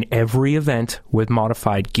cheated in every event with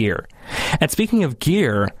modified gear. And speaking of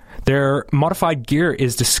gear, their modified gear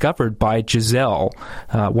is discovered by Giselle,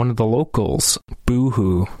 one of the locals.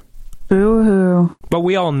 Boo-hoo. Boo-hoo. But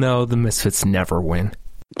we all know the Misfits never win.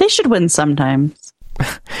 They should win sometimes.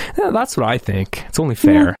 Yeah, that's what I think. It's only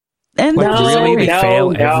fair. Yeah. And they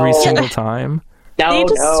fail every single time. They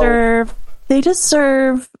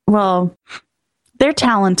deserve. Well, they're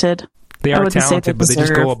talented. They are talented, but they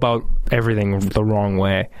just go about everything the wrong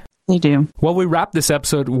way. They do. Well, we wrap this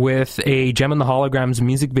episode with a Jem and the Holograms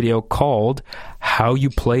music video called "How You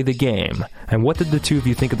Play the Game." And what did the two of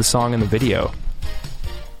you think of the song and the video?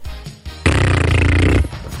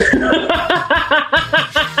 I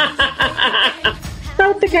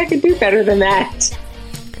don't think I could do better than that.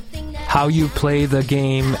 How you play the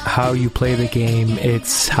game, how you play the game,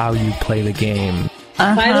 it's how you play the game.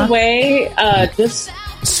 By the way, just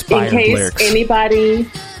Inspired in case lyrics.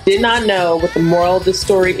 Anybody did not know what the moral of the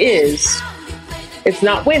story is, it's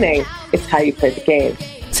not winning, it's how you play the game.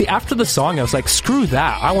 See, after the song, I was like, screw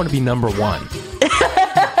that, I want to be number one.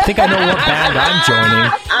 I think I know what band I'm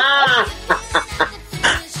joining.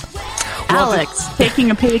 Alex,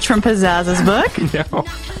 taking a page from Pizzazz's book? No.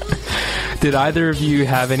 Did either of you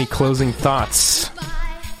have any closing thoughts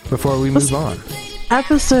before we move on?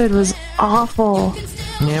 Episode was awful.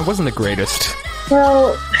 Yeah, it wasn't the greatest.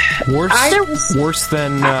 Well, worse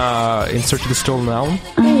than In Search of the Stolen Album?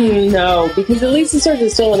 No, because at least In Search of the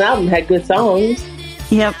Stolen Album had good songs.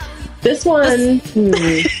 Yep. This one,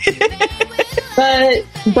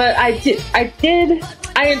 but I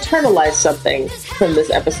internalized something from this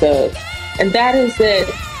episode, and that is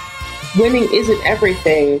that winning isn't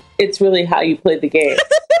everything. It's really how you play the game.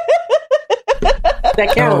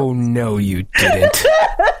 That counts. Oh, no, you didn't.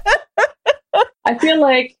 I feel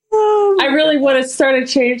like I really want to start a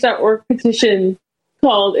Change.org petition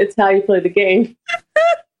called It's How You Play the Game.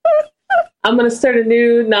 I'm going to start a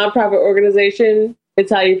new nonprofit organization.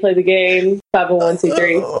 It's How You Play the Game,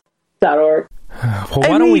 501c3.org. Well,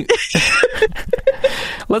 why don't we...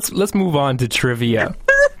 Let's move on to trivia.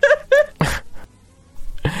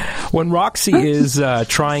 When Roxy is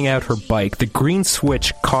trying out her bike, the green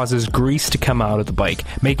switch causes grease to come out of the bike,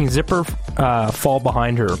 making Zipper fall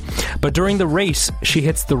behind her. But during the race, she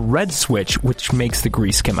hits the red switch, which makes the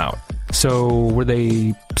grease come out. So, were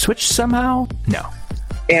they switched somehow? No.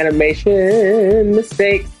 Animation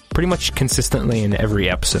mistakes. Pretty much consistently in every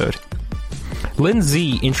episode.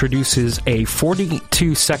 Lindsay introduces a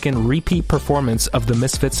 42-second repeat performance of the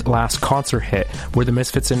Misfits' last concert hit, We're the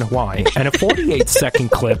Misfits in Hawaii, and a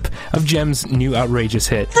 48-second clip of Jem's new outrageous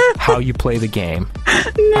hit, How You Play the Game.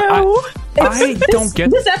 No. I don't get...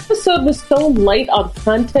 This episode was so light on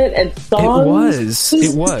content and songs.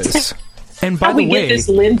 It was. And by How the we way... get this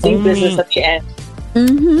Lindsay business at the end.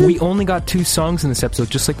 Mm-hmm. We only got 2 songs in this episode,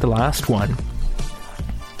 just like the last one.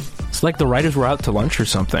 It's like the writers were out to lunch or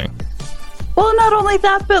something. Well, not only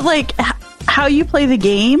that, but like how you play the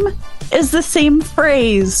game is the same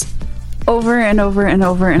phrase over and over and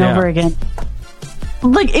over and over again.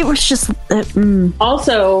 Like, it was just...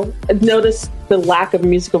 Also, notice the lack of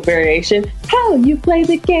musical variation. How you play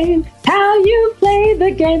the game, how you play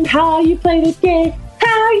the game, how you play the game,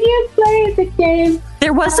 how you play the game.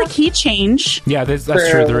 There was a key change. Yeah, that's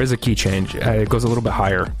true. There is a key change. It goes a little bit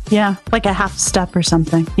higher. Yeah, like a half step or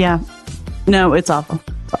something. Yeah. No, it's awful.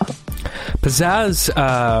 It's awful.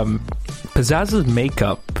 Pizzazz's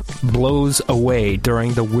makeup blows away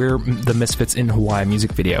during the We're the Misfits in Hawaii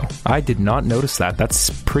music video. I did not notice that. That's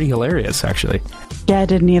pretty hilarious, actually. Yeah, I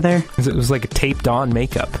didn't either. It was like a taped-on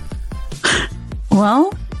makeup.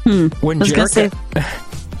 Well, When Jerica...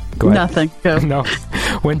 Go ahead. Nothing. Go. No.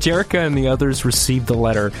 When Jerica and the others received the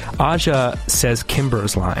letter, Aja says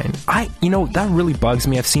Kimber's line. That really bugs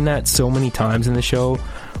me. I've seen that so many times in the show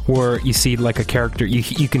where you see like a character,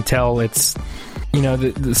 you can tell it's,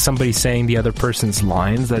 somebody saying the other person's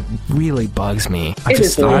lines. That really bugs me. I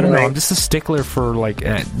don't know. I'm just a stickler for like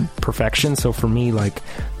perfection. So for me, like,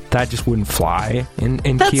 that just wouldn't fly. In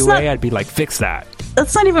QA, I'd be like, fix that.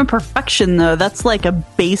 That's not even perfection, though. That's like a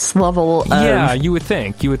base level of... Yeah, you would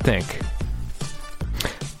think.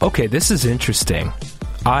 Okay, this is interesting.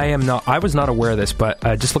 I was not aware of this, but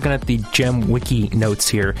just looking at the Gem Wiki notes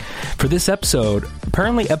here, for this episode,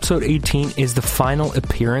 apparently episode 18 is the final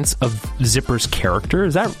appearance of Zipper's character.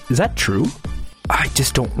 Is that true? I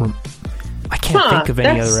just don't... I can't think of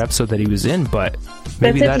any other episode that he was in, but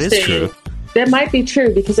maybe that is true. That might be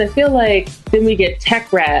true, because I feel like then we get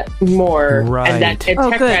Tech Rat more, right? And Tech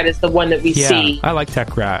Rat is the one that we see. I like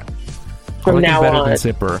Tech Rat from I like now him better on. than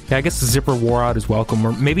Zipper. Yeah, I guess Zipper wore out his welcome,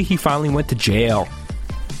 or maybe he finally went to jail.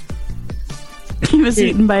 He was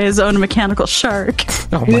eaten by his own mechanical shark.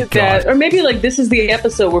 Oh my god! Or maybe like this is the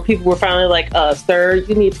episode where people were finally like, "Sir,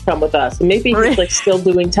 you need to come with us." And maybe he's like still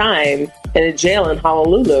doing time in a jail in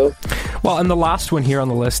Honolulu. Well, and the last one here on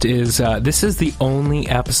the list is this is the only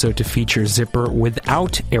episode to feature Zipper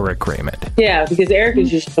without Eric Raymond. Yeah, because Eric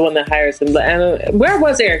is usually the one that hires him. But where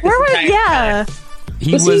was Eric?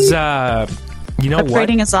 He was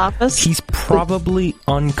upgrading his office. He's probably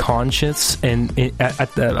unconscious and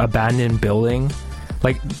at the abandoned building.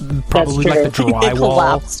 Like, probably like the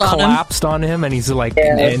drywall collapsed on him, and he's like,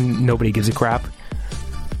 and nobody gives a crap.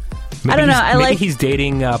 Maybe I don't know. Maybe he's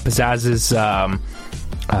dating Pizzazz's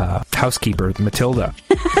housekeeper, Matilda.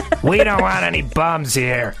 We don't want any bums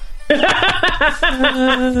here.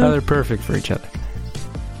 They're perfect for each other.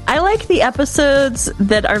 I like the episodes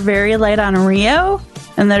that are very light on Rio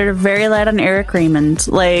and that are very light on Eric Raymond.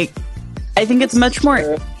 Like, I think it's much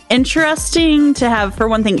more interesting to have, for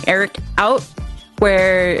one thing, Eric out,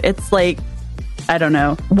 where it's like, I don't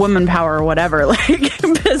know, woman power or whatever, like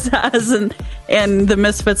Pizzazz and the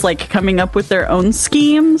Misfits like coming up with their own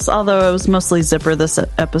schemes, although it was mostly Zipper this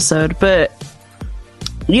episode. But,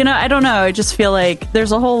 I don't know. I just feel like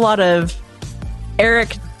there's a whole lot of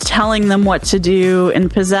Eric telling them what to do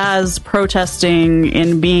and Pizzazz protesting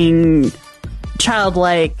and being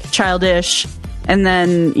childish. And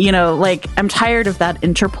then, like, I'm tired of that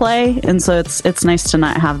interplay, and so it's nice to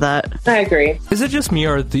not have that. I agree. Is it just me,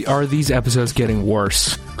 or are these episodes getting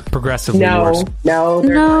worse? Progressively worse? No,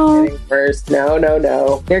 they're not getting worse.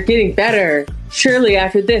 No. They're getting better. Surely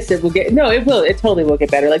after this, it will get... No, it will. It totally will get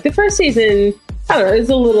better. Like, the first season, I don't know, it's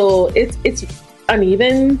a little... It's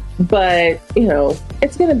uneven, but,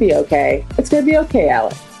 it's going to be okay. It's going to be okay,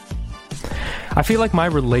 Alex. I feel like my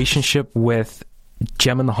relationship with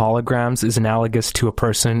Gem and the Holograms is analogous to a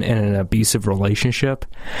person in an abusive relationship.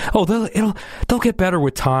 Oh, they'll get better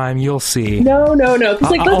with time. You'll see. No.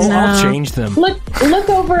 Like, I'll change them. Look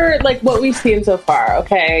over like what we've seen so far.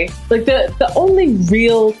 Okay, like the only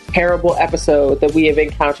real terrible episode that we have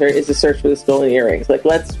encountered is the search for the stolen earrings. Like,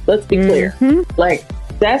 let's be clear. Like,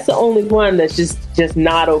 that's the only one that's just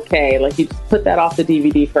not okay. Like, you just put that off the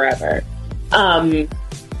DVD forever.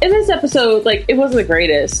 In this episode, like, it wasn't the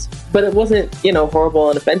greatest, but it wasn't, horrible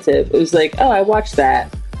and offensive. It was like, oh, I watched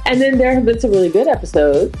that. And then there have been some really good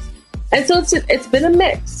episodes. And so it's been a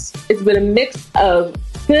mix. It's been a mix of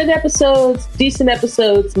good episodes, decent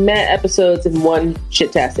episodes, meh episodes, and one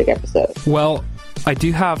shit-tastic episode. Well, I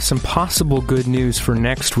do have some possible good news for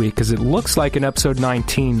next week, because it looks like in episode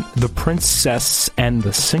 19, The Princess and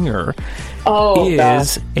the Singer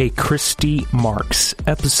is a Christy Marks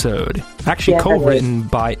episode. Actually co-written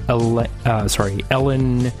by Ellen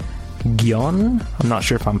Guion. I'm not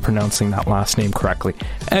sure if I'm pronouncing that last name correctly.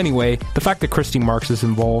 Anyway, the fact that Christy Marks is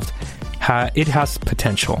involved, it has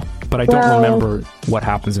potential, but I don't remember what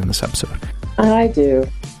happens in this episode. I do.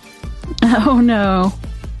 Oh, no.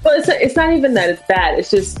 Well, it's not even that it's bad. It's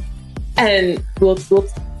just, and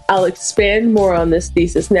I'll expand more on this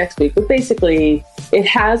thesis next week. But basically, it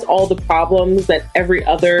has all the problems that every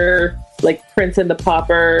other like Prince and the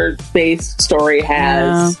Pauper based story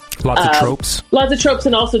has. Yeah. Lots of tropes,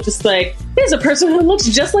 and also just like, here's a person who looks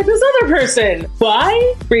just like this other person.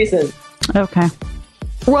 Why? Reason. Okay.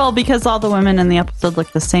 Well, because all the women in the episode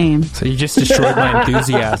look the same. So you just destroyed my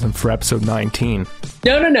enthusiasm for episode 19.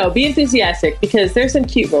 No. Be enthusiastic, because there's some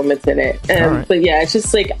cute moments in it. Right. But yeah, it's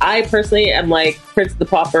just like, I personally am like Prince of the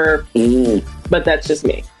Pauper, but that's just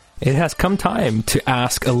me. It has come time to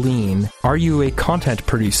ask Aline, are you a content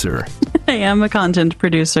producer? I am a content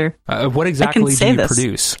producer. What exactly do you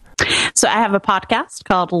produce? So I have a podcast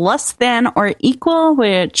called Less Than or Equal,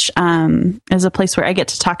 which is a place where I get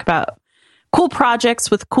to talk about cool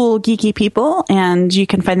projects with cool geeky people, and you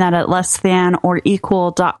can find that at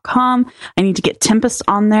lessthanequal.com. I need to get Tempest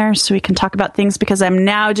on there so we can talk about things, because I'm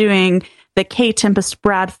now doing the K Tempest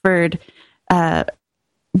Bradford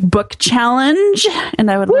book challenge,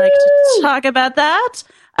 and I would like to talk about that.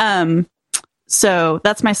 So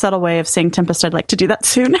that's my subtle way of saying Tempest. I'd like to do that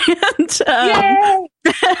soon.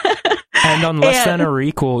 And on Less Than or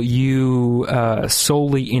Equal, you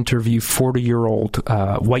solely interview 40-year-old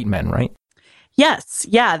white men, right? Yes.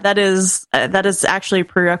 Yeah, that is actually a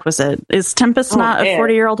prerequisite. Is Tempest not a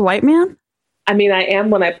 40-year-old white man? I mean, I am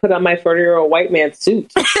when I put on my 40-year-old white man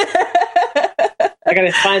suit. I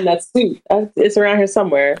gotta find that suit. It's around here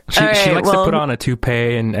somewhere. She likes to put on a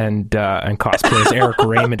toupee and cosplay as Eric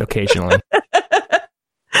Raymond occasionally.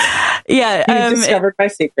 Yeah, you discovered my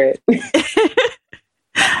secret.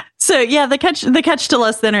 So yeah, the catch to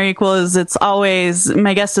Less Than or Equal is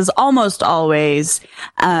my guest is almost always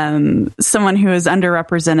someone who is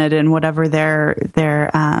underrepresented in whatever their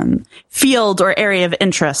field or area of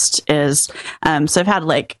interest is. So I've had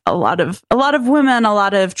like a lot of women, a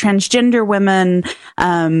lot of transgender women.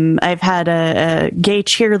 I've had a gay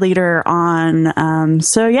cheerleader on.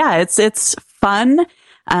 So yeah, it's fun.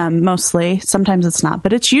 Mostly. Sometimes it's not,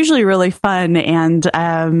 but it's usually really fun, and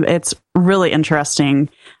it's really interesting.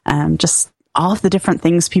 Just all of the different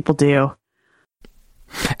things people do.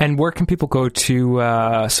 And where can people go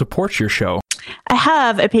to support your show? I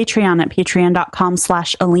have a Patreon at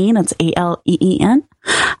patreon.com/Aline. It's ALEEN.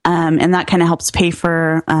 And that kind of helps pay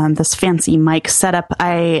for this fancy mic setup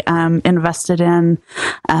I invested in.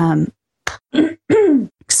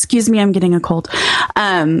 Excuse me, I'm getting a cold.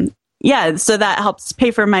 Yeah, so that helps pay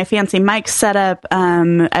for my fancy mic setup.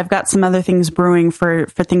 I've got some other things brewing for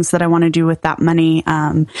things that I want to do with that money.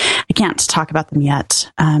 I can't talk about them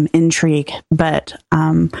yet. Intrigue, but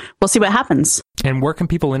we'll see what happens. And where can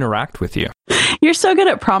people interact with you? You're so good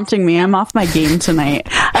at prompting me. I'm off my game tonight.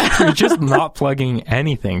 You're just not plugging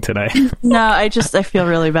anything today. No, I feel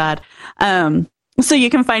really bad. So you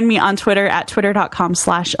can find me on Twitter at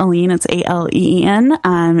twitter.com/Aline. It's ALEEN.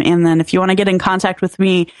 And then if you want to get in contact with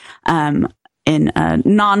me in a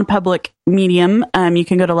non-public medium, you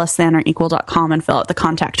can go to lessthanequal.com and fill out the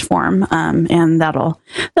contact form. And that'll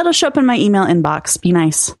show up in my email inbox. Be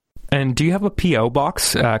nice. And do you have a P.O.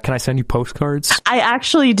 box? Can I send you postcards? I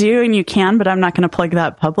actually do, and you can, but I'm not going to plug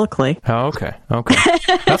that publicly. Oh, okay.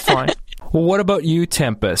 That's fine. Well, what about you,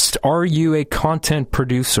 Tempest? Are you a content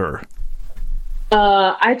producer?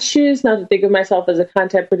 I choose not to think of myself as a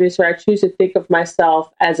content producer. I choose to think of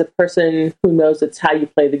myself as a person who knows it's how you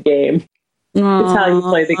play the game. It's how you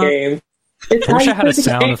play the game. I wish I had a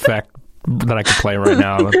sound effect that I could play right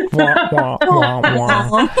now. Like, wah, wah,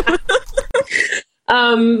 wah,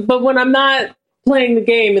 wah. But when I'm not playing the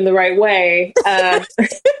game in the right way, I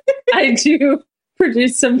do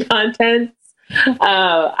produce some content.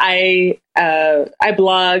 I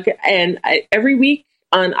blog, and every week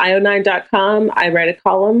on io9.com, I write a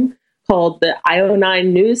column called the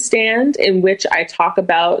IO9 Newsstand, in which I talk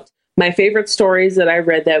about my favorite stories that I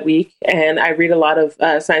read that week. And I read a lot of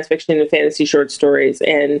science fiction and fantasy short stories.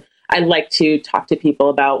 And I like to talk to people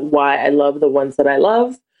about why I love the ones that I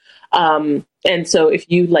love. And so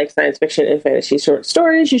if you like science fiction and fantasy short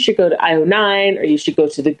stories, you should go to IO9, or you should go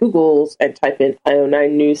to the Googles and type in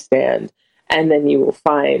IO9 Newsstand. And then you will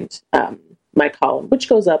find my column, which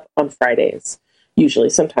goes up on Fridays. Usually,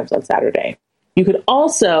 sometimes on Saturday. You could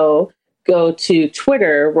also go to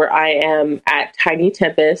Twitter, where I am at Tiny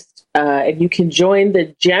Tempest, and you can join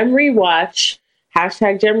the Gem Rewatch,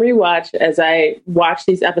 hashtag Gem Rewatch, as I watch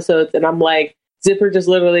these episodes, and I'm like, Zipper just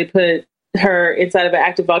literally put her inside of an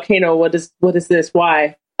active volcano. What is this?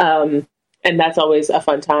 Why? And that's always a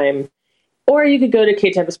fun time. Or you could go to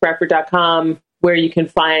ktempestbradford.com, where you can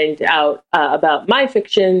find out about my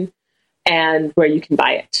fiction and where you can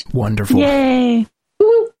buy it. Wonderful. Yay.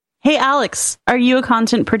 Woo-hoo. Hey, Alex, are you a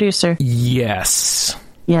content producer? Yes.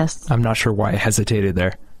 Yes. I'm not sure why I hesitated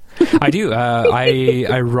there. I do.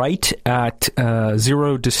 I write at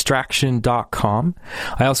ZeroDistraction.com.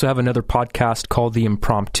 I also have another podcast called The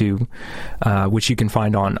Impromptu, which you can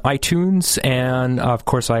find on iTunes. And, of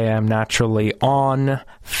course, I am naturally on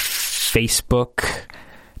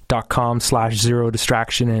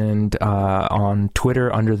Facebook.com/ZeroDistraction and on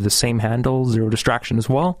Twitter under the same handle, Zero Distraction as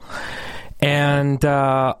well. And,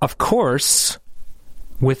 of course,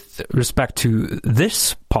 with respect to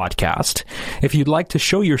this podcast, if you'd like to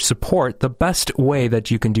show your support, the best way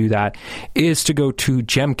that you can do that is to go to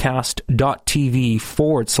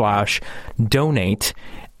gemcast.tv/donate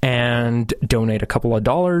and donate a couple of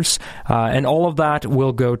dollars. And all of that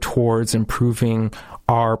will go towards improving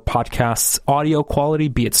our podcast's audio quality,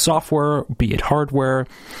 be it software, be it hardware.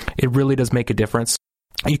 It really does make a difference.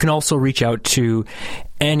 You can also reach out to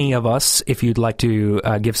any of us if you'd like to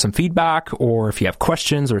give some feedback, or if you have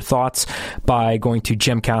questions or thoughts, by going to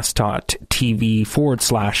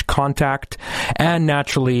gemcast.tv/contact. And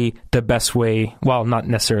naturally, the best way, well, not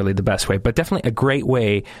necessarily the best way, but definitely a great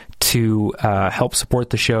way to help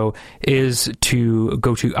support the show is to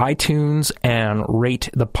go to iTunes and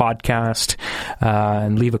rate the podcast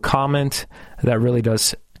and leave a comment. That really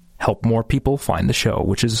does help more people find the show,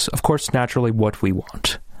 which is, of course, naturally what we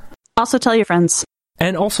want. Also tell your friends.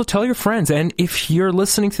 And also tell your friends. And if you're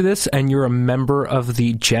listening to this and you're a member of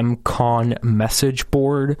the GemCon message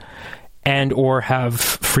board and or have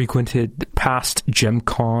frequented past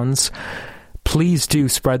GemCons, please do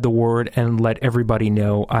spread the word and let everybody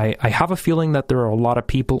know. I have a feeling that there are a lot of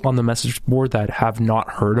people on the message board that have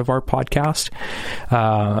not heard of our podcast.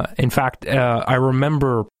 In fact, I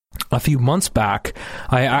remember a few months back,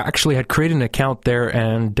 I actually had created an account there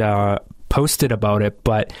and posted about it,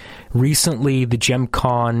 but recently the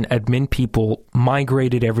GemCon admin people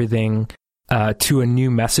migrated everything to a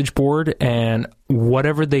new message board, and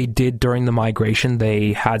whatever they did during the migration,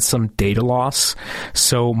 they had some data loss,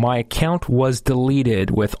 so my account was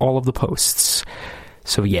deleted with all of the posts.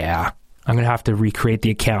 So yeah, I'm going to have to recreate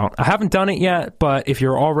the account. I haven't done it yet, but if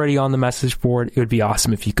you're already on the message board, it would be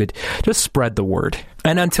awesome if you could just spread the word.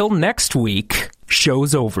 And until next week,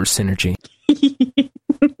 show's over, Synergy.